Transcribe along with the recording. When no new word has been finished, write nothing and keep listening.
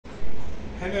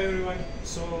Hello everyone.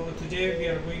 So today we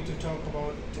are going to talk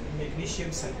about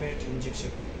magnesium sulphate injection.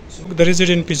 So there is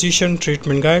it in physician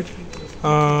treatment guide.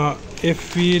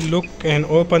 If we look and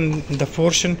open the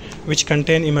portion which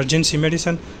contain emergency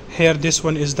medicine, here this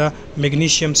one is the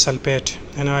magnesium sulphate,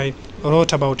 and I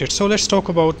wrote about it. So let's talk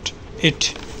about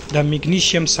it. The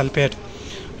magnesium sulphate.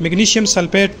 Magnesium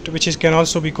sulphate, which can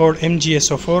also be called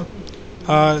MgSO4.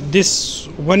 This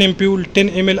 1 ampule, 10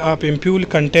 ml of ampule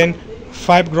contain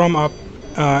 5 gram of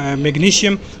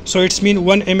magnesium, so it's mean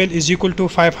 1 ml is equal to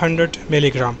 500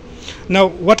 milligram. Now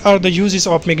what are the uses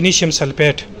of magnesium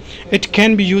sulphate? It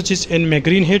can be used in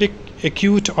migraine headache,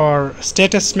 acute or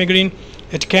status migraine.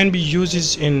 It can be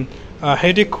used in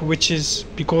headache which is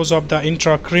because of the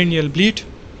intracranial bleed,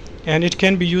 and it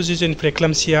can be used in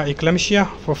preeclampsia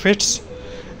for fits,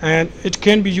 and it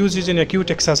can be used in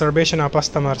acute exacerbation of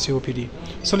asthma or COPD.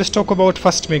 So let's talk about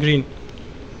first migraine.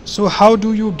 So how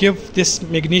do you give this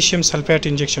magnesium sulphate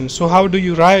injection? So how do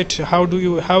you write? How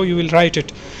you will write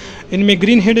it? In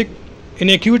migraine headache, in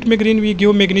acute migraine we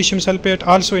give magnesium sulphate.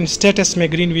 Also in status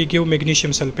migraine we give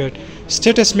magnesium sulphate.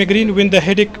 Status migraine, when the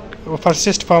headache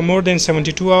persists for more than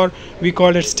 72 hours, we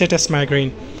call it status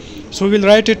migraine. So we will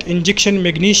write it injection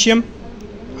magnesium,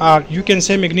 or you can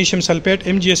say magnesium sulphate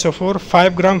MgSO4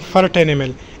 5 gram per 10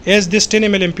 ml. As this 10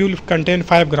 ml ampule contain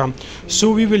 5 gram,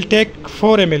 so we will take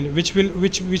 4 ml,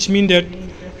 which mean that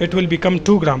it will become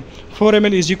 2 gram. 4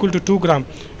 ml is equal to 2 gram,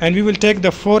 and we will take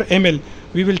the 4 ml.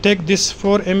 We will take this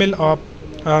 4 ml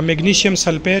of magnesium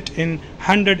sulphate in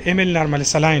 100 ml normal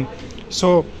saline.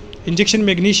 So injection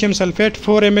magnesium sulphate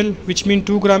 4 ml, which mean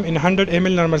 2 gram in 100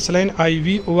 ml normal saline,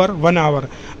 IV over 1 hour,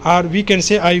 or we can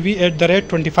say IV at the rate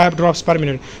 25 drops per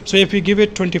minute. So if we give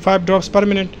it 25 drops per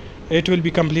minute, it will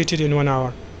be completed in 1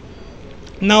 hour.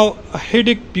 Now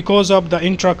headache because of the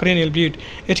intracranial bleed,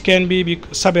 it can be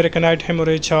subarachnoid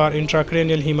hemorrhage or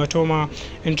intracranial hematoma,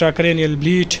 intracranial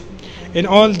bleed. In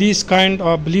all these kind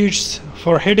of bleeds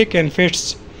for headache and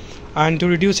fits, and to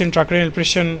reduce intracranial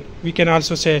pressure, we can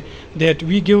also say that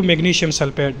we give magnesium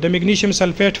sulphate. The magnesium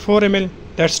sulphate 4 ml,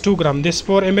 that's 2 gram. This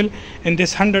 4 ml and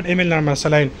this 100 ml normal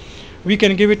saline. We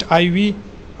can give it IV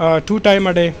 2 times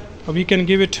a day. We can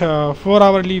give it 4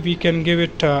 hourly, we can give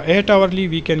it 8 hourly,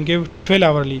 we can give 12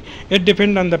 hourly. It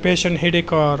depends on the patient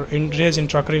headache or raised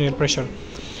intracranial pressure.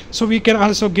 So we can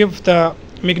also give the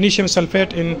magnesium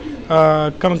sulphate in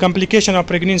complication of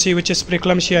pregnancy, which is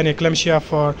preeclampsia and eclampsia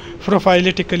for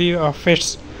prophylactically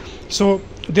fits. So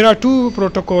there are two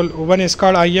protocol. One is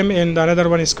called IM and the another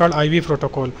one is called IV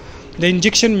protocol. The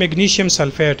injection magnesium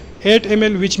sulphate 8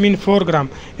 ml, which mean 4 gram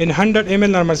in 100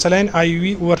 ml normal saline,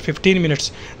 IV over 15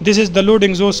 minutes. This is the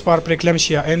loading dose for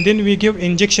preeclampsia, and then we give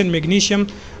injection magnesium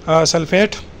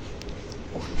sulphate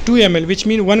 2 ml, which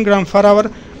mean 1 gram per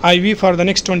hour, IV for the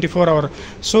next 24 hours.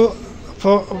 So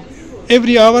for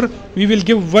every hour we will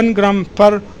give 1 gram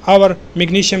per hour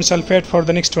magnesium sulphate for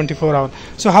the next 24 hours.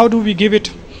 So how do we give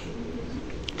it?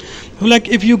 Like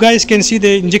if you guys can see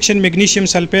the injection magnesium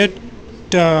sulphate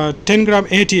 10 gram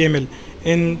 80 ml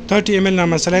in 30 ml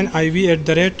normal saline, IV at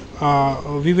the rate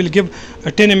we will give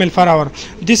 10 ml per hour.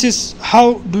 This is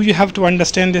how do you have to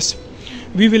understand this.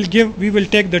 We will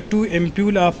take the 2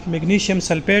 ampule of magnesium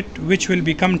sulphate, which will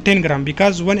become 10 gram,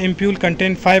 because 1 ampule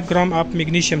contain 5 gram of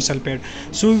magnesium sulphate.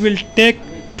 So we will take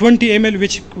 20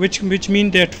 ml, which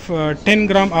mean that 10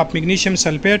 gram of magnesium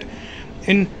sulphate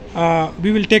in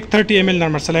we will take 30 ml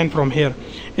normal saline from here.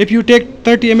 If you take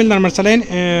 30 ml normal saline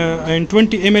and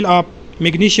 20 ml of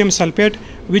magnesium sulphate,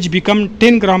 which become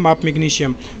 10 gram of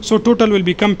magnesium, so total will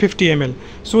become 50 ml.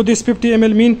 So this 50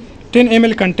 ml mean 10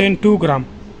 ml contain 2 gram.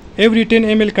 Every 10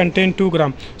 ml contain 2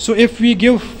 gram. So if we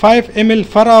give 5 ml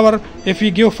per hour, if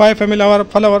we give 5 ml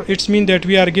per hour, it's mean that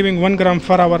we are giving 1 gram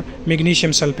per hour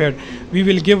magnesium sulphate. We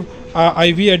will give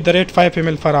IV at the rate 5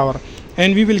 ml per hour,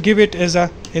 and we will give it as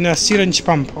in a syringe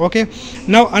pump. Okay.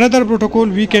 Now another protocol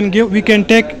we can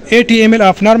take 80 ml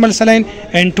of normal saline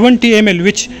and 20 ml,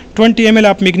 which 20 ml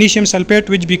of magnesium sulphate,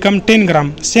 which become 10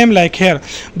 gram. Same like here,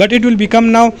 but it will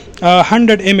become now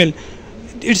 100 ml.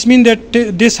 It's mean that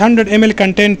this 100 ml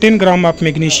contain 10 gram of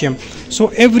magnesium. So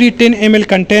every 10 ml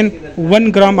contain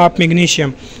 1 gram of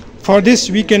magnesium. For this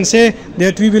we can say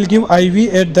that we will give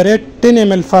IV at the rate 10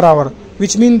 ml per hour,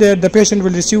 which means that the patient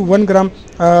will receive 1 gram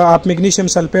of magnesium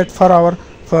sulphate per hour.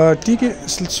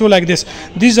 So like this.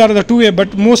 These are the two ways,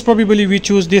 but most probably we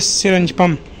choose this syringe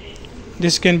pump.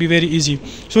 This can be very easy.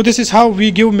 So this is how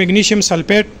we give magnesium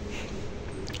sulphate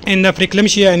in the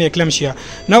preeclampsia and eclampsia.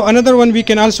 Now another one we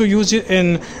can also use it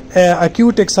in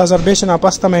acute exacerbation of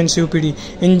asthma and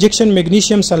COPD. Injection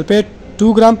magnesium sulphate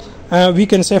 2 gram we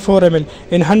can say 4 ml.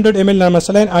 In 100 ml normal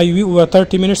saline IV over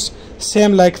 30 minutes.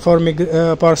 Same like for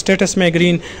status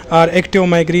migraine or active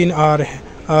migraine or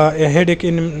a headache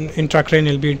in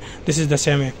intracranial bleed. This is the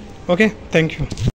same way. Okay, thank you.